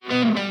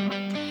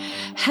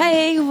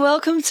Hey,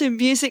 welcome to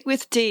Music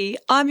with Dee.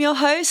 I'm your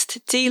host,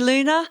 Dee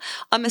Luna.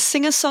 I'm a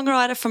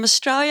singer-songwriter from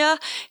Australia,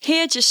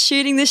 here just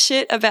shooting the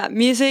shit about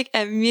music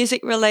and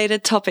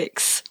music-related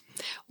topics.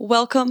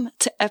 Welcome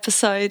to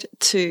episode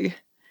 2.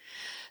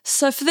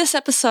 So for this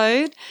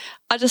episode,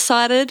 I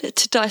decided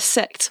to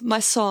dissect my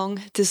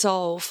song,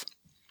 Dissolve.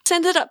 This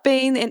ended up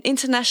being an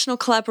international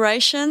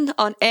collaboration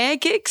on air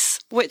gigs,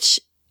 which,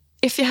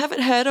 if you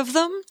haven't heard of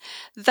them,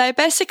 they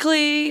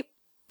basically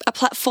a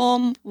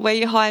platform where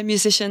you hire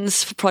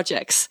musicians for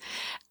projects,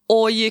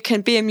 or you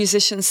can be a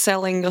musician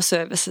selling your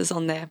services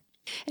on there.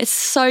 It's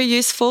so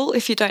useful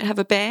if you don't have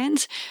a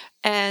band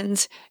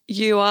and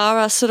you are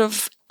a sort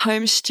of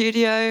home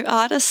studio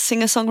artist,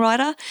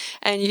 singer-songwriter,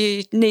 and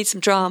you need some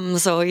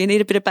drums or you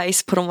need a bit of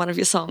bass put on one of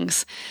your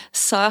songs.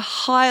 So I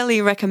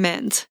highly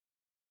recommend.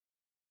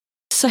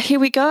 So here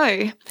we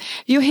go.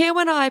 You'll hear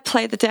when I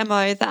play the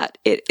demo that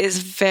it is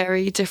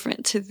very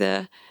different to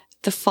the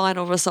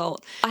final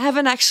result. I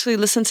haven't actually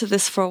listened to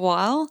this for a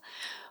while,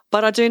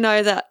 but I do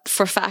know that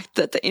for a fact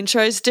that the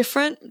intro is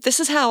different. This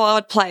is how I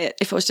would play it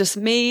if it was just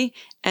me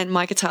and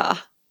my guitar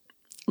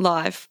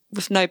live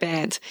with no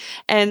band.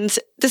 And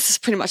this is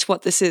pretty much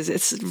what this is.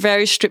 It's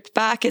very stripped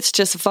back. It's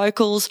just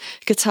vocals,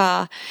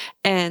 guitar,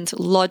 and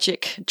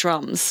Logic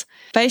drums.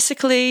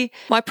 Basically,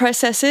 my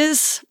process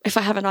is if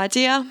I have an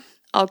idea,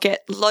 I'll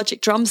get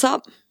Logic drums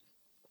up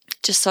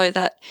just so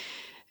that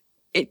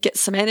it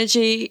gets some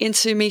energy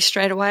into me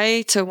straight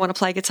away to want to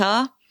play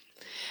guitar.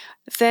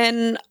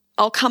 Then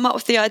I'll come up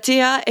with the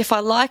idea. If I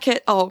like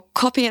it, I'll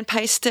copy and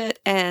paste it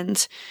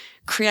and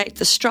create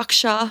the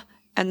structure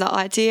and the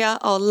idea.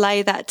 I'll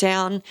lay that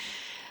down.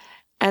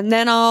 And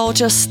then I'll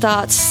just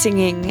start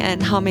singing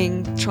and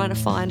humming, trying to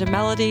find a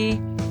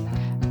melody.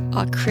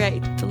 I'll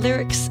create the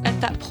lyrics at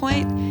that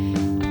point,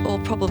 or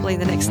probably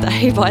the next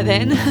day by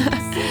then.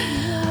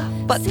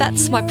 But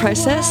that's my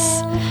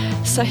process.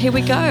 So here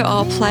we go.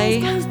 I'll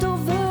play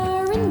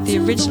the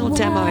original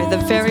demo, the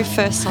very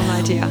first song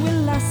idea.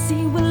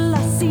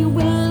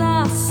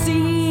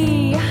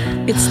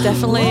 It's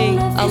definitely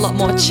a lot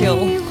more chill.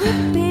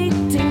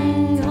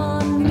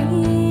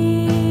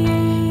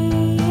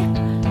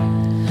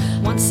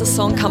 Once the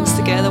song comes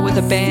together with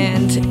a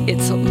band,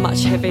 it's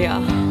much heavier.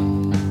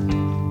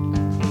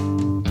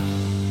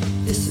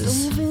 This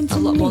is a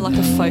lot more like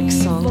a folk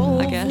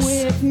song, I guess.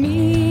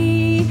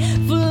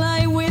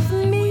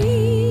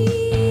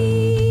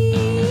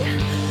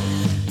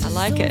 I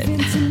like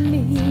it.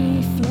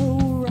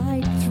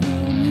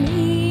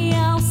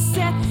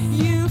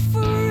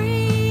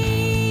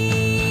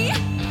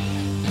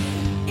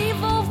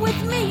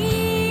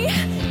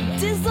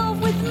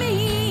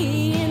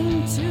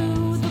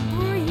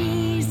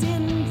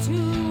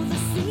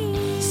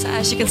 So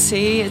as you can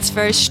see, it's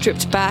very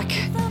stripped back.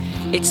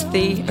 It's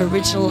the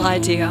original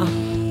idea.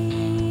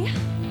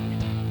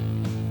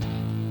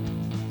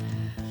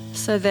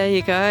 So there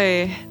you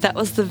go. That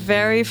was the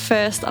very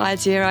first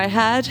idea I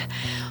had.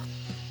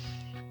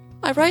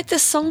 I wrote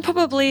this song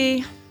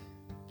probably,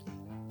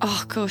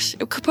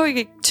 it could probably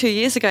be 2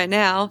 years ago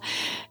now.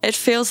 It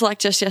feels like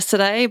just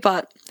yesterday,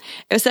 but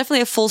it was definitely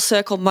a full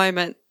circle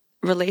moment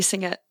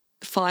releasing it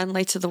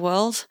finally to the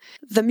world.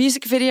 The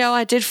music video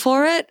I did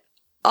for it,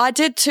 I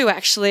did two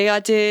actually. I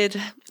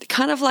did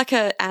kind of like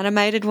an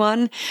animated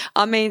one.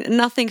 I mean,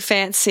 nothing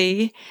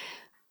fancy.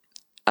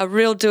 A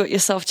real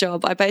do-it-yourself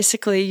job. I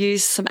basically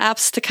used some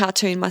apps to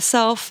cartoon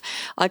myself.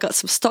 I got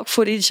some stock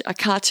footage. I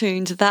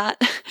cartooned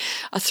that.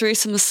 I threw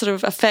some sort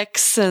of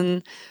effects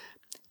and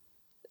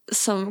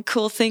some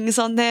cool things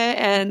on there.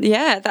 And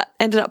yeah, that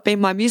ended up being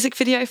my music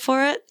video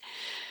for it.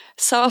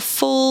 So a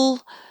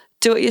full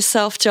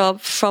do-it-yourself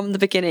job from the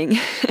beginning.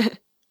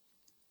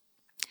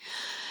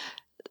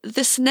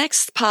 This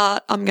next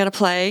part I'm going to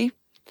play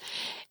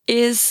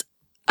is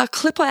a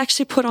clip I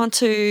actually put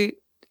onto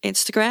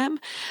Instagram.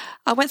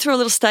 I went through a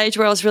little stage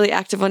where I was really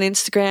active on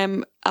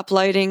Instagram,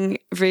 uploading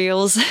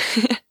reels.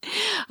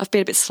 I've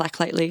been a bit slack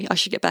lately. I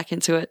should get back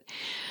into it.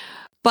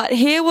 But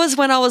here was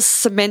when I was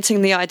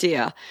cementing the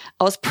idea.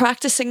 I was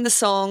practicing the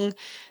song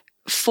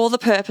for the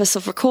purpose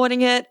of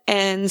recording it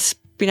and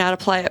being able to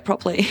play it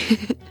properly.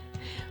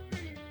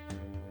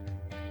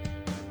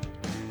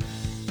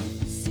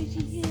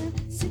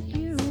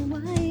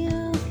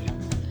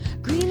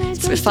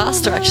 It's a bit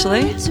faster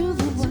actually.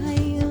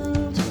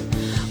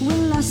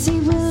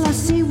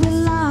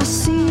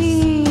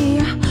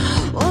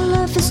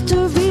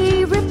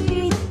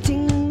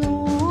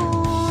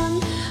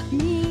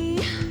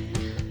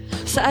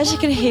 So as you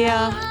can hear,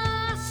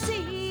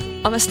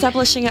 I'm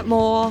establishing it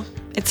more.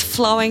 It's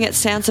flowing. It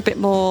sounds a bit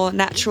more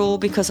natural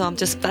because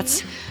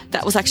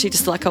that was actually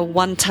just like a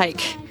one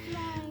take.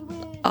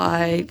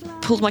 I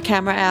pulled my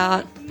camera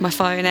out, my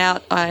phone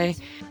out. I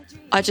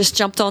just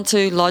jumped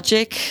onto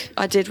Logic.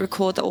 I did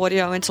record the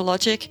audio into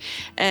Logic.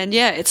 And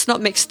yeah, it's not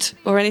mixed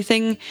or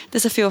anything.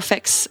 There's a few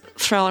effects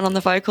thrown on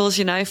the vocals,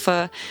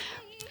 for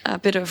a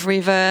bit of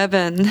reverb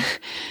and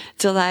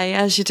delay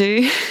as you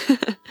do.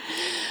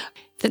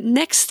 The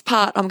next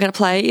part I'm going to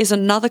play is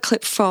another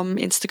clip from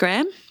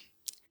Instagram,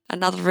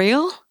 another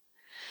reel.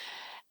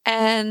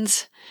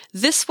 And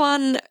this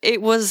one,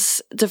 it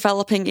was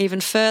developing even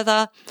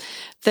further.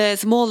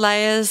 There's more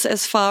layers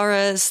as far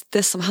as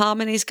there's some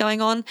harmonies going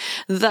on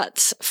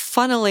that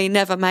funnily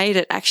never made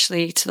it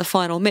actually to the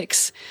final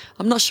mix.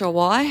 I'm not sure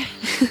why.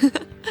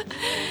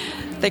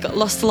 They got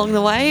lost along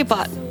the way,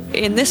 but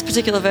in this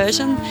particular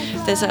version,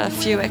 there's a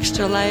few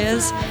extra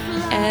layers,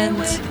 and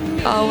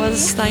I was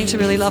starting to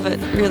really love it,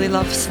 really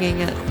love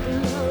singing it.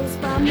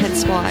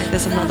 Hence why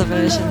there's another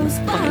version on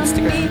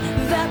Instagram.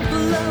 That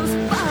blows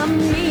by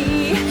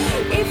me.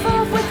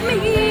 Evolve with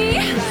me,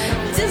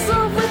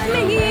 dissolve with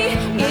me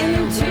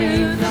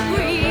into the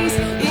breeze,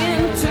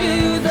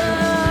 into the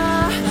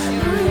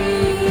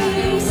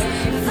breeze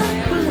that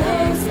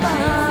blows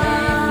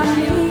by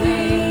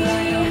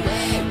me,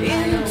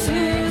 into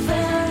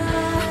the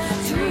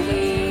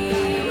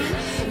dream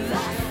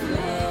that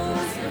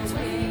flows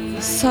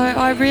between. So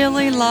I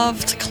really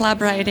loved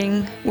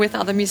collaborating with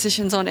other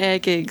musicians on air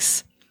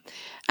gigs.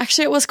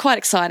 Actually, it was quite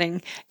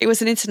exciting. It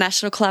was an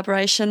international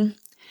collaboration.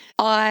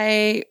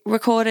 I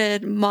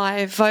recorded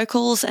my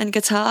vocals and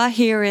guitar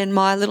here in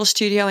my little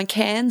studio in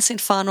Cairns in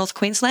far north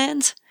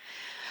Queensland.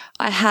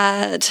 I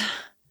had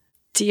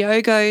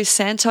Diogo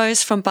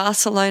Santos from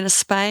Barcelona,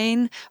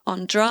 Spain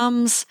on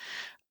drums,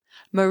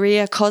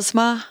 Maria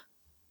Cosma,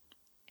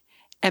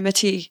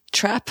 Amity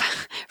Trapp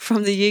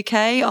from the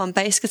UK on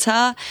bass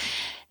guitar,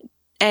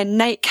 and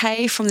Nate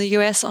Kay from the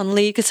US on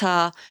lead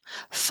guitar.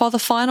 For the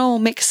final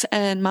mix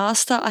and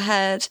master, I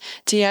had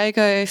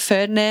Diego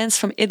Ferdinands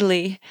from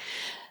Italy.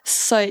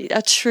 So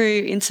a true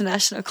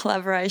international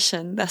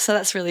collaboration. So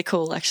that's really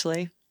cool,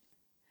 actually.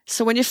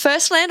 So when you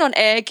first land on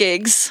air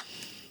gigs,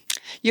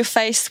 you're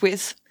faced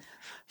with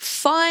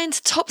find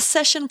top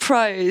session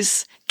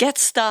pros, get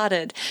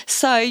started.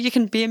 So you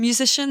can be a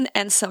musician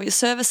and sell your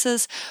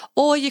services,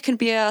 or you can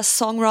be a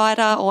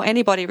songwriter or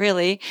anybody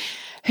really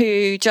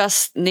who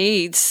just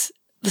needs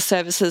the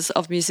services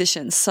of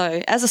musicians.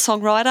 So as a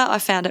songwriter, I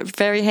found it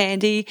very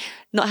handy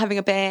not having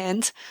a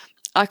band.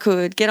 I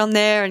could get on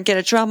there and get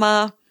a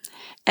drummer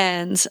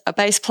and a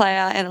bass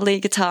player and a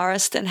lead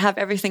guitarist and have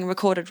everything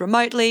recorded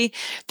remotely.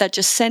 They'd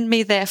just send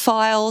me their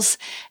files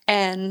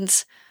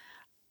and,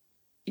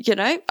 you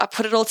know, I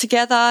put it all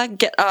together,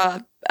 get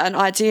an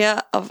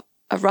idea of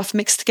a rough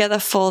mix together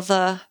for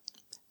the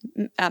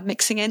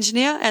mixing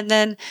engineer, and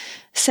then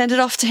send it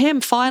off to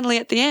him finally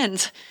at the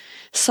end.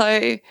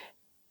 So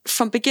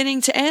from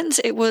beginning to end,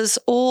 it was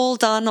all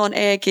done on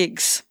air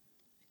gigs.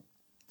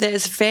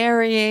 There's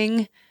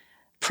varying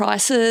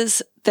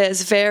prices,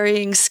 there's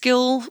varying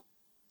skill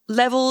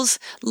levels,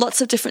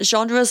 lots of different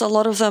genres. A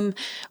lot of them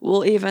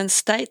will even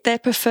state their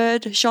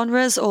preferred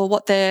genres or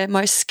what they're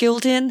most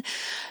skilled in.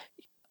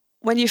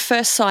 When you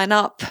first sign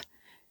up,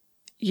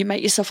 you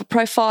make yourself a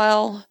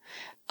profile.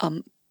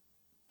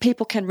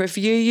 People can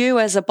review you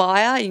as a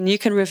buyer and you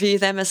can review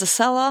them as a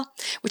seller,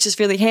 which is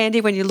really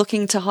handy when you're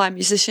looking to hire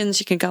musicians.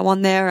 You can go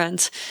on there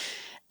and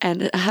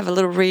have a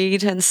little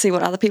read and see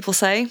what other people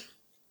say.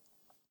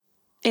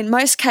 In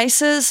most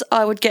cases,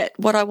 I would get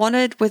what I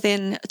wanted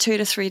within 2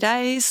 to 3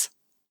 days.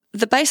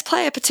 The bass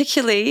player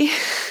particularly,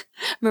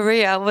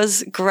 Maria,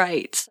 was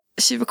great.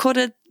 She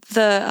recorded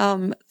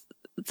the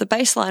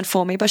bass line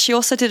for me, but she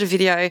also did a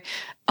video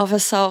of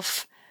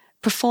herself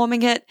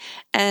performing it,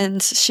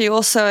 and she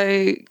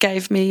also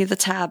gave me the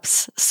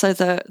tabs, so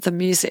the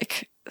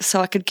music, so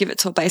I could give it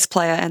to a bass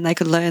player and they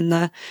could learn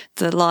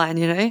the line,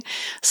 you know.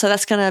 So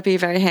that's going to be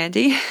very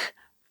handy.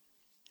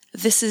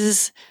 This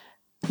is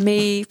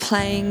me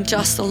playing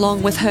just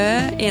along with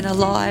her in a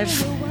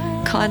live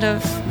kind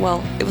of,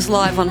 well, it was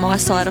live on my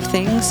side of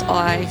things.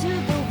 I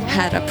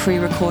had a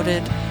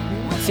pre-recorded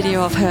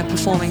video of her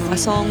performing my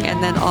song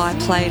and then I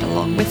played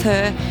along with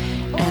her,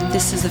 and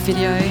this is a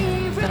video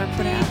that I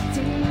put out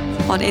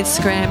on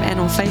Instagram and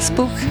on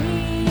Facebook.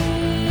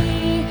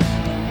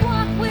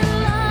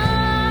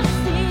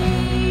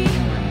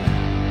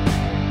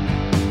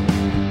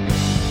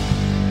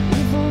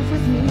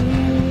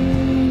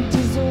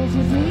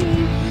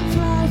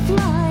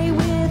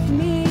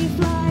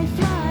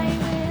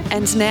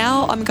 And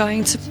now I'm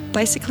going to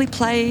basically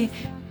play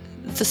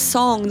the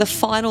song, the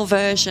final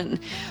version,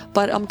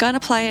 but I'm going to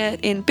play it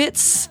in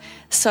bits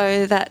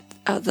so that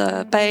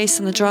the bass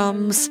and the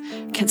drums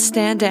can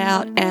stand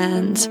out,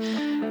 and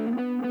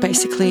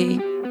basically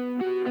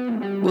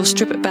we'll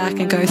strip it back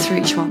and go through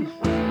each one.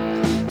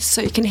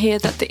 So you can hear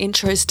that the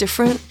intro is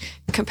different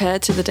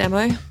compared to the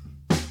demo.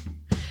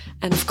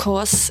 And of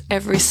course,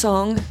 every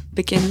song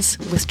begins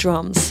with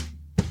drums,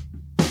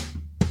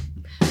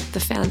 the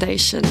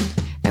foundation,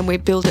 and we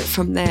build it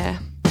from there.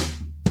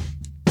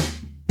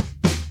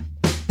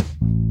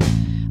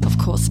 Of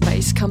course,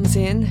 bass comes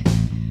in.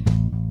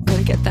 Got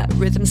to get that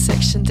rhythm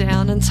section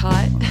down and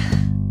tight.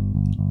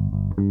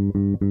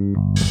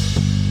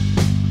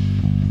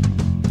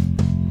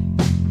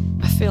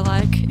 I feel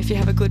like if you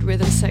have a good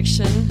rhythm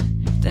section,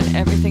 then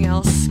everything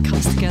else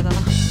comes together. A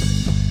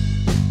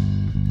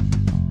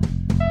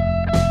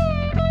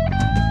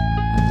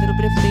little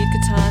bit of lead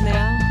guitar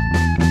now.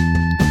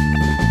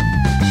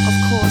 Of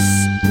course,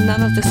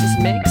 none of this is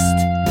mixed.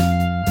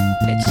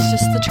 It's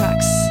just the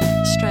tracks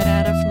straight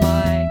out of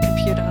my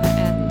computer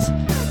and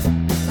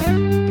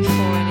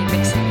before any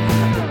mixing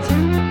happened.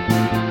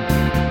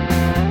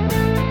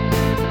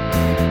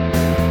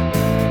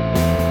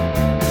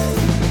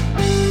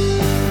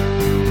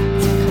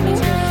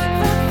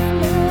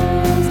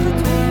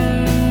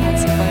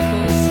 Lots of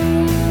vocals.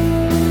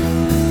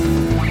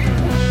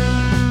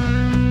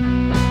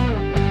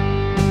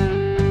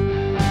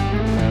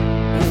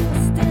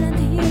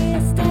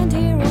 Stand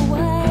here a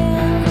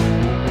while.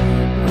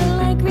 Will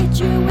I greet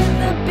you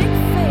with a big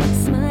fake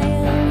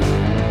smile?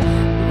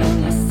 Will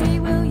you see,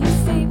 will you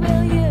see,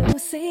 will you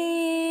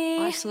see?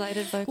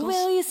 Isolated vocals.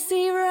 Will you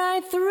see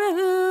right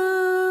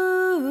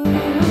through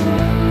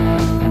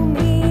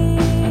me?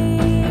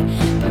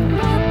 But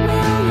what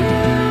will you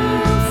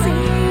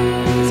see?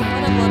 There's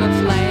quite a lot of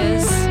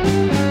layers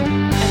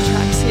and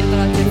tracks here that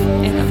I didn't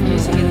end up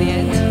using in the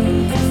end.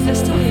 They're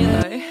still here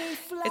though.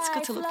 It's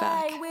good to look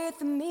back. Fly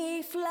with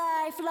me,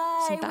 fly,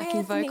 fly Some backing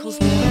with vocals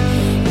me. now.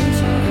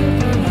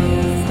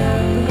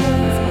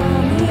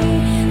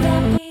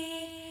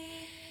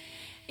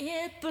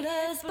 It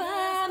blows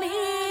by me.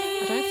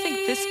 I don't think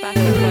this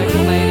backing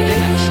vocal made it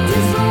in actually.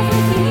 Dissolve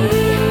with me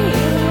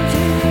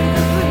into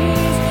the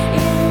breeze,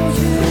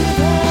 into the breeze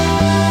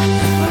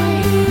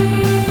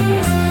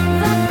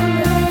that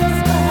blows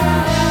by.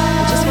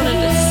 I just wanted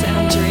it to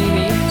sound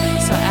dreamy,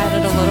 so I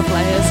added a lot of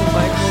layers and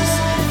vocals,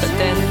 but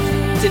then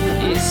didn't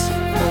use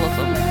all of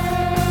them.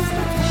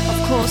 Of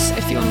course,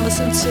 if you want to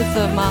listen to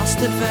the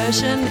mastered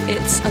version,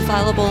 it's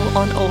available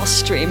on all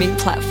streaming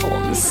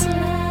platforms.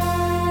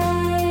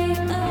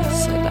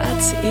 So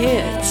that's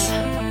it.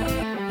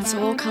 It's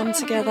all come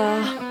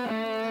together,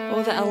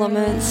 all the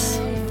elements.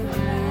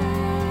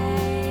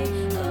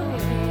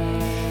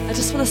 I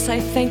just want to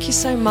say thank you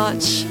so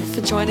much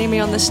for joining me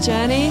on this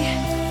journey.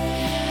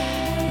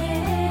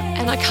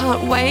 And I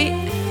can't wait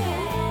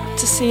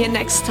to see you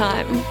next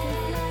time.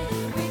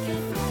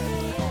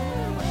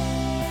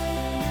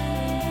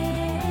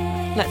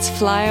 Let's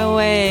fly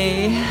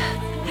away.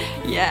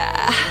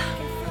 Yeah.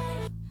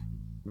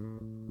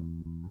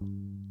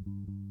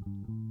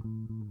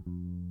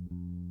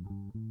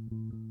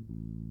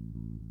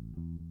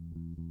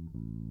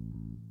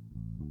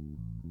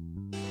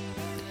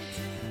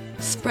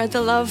 Spread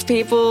the love,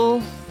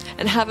 people,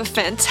 and have a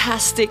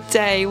fantastic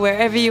day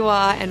wherever you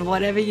are and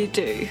whatever you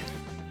do.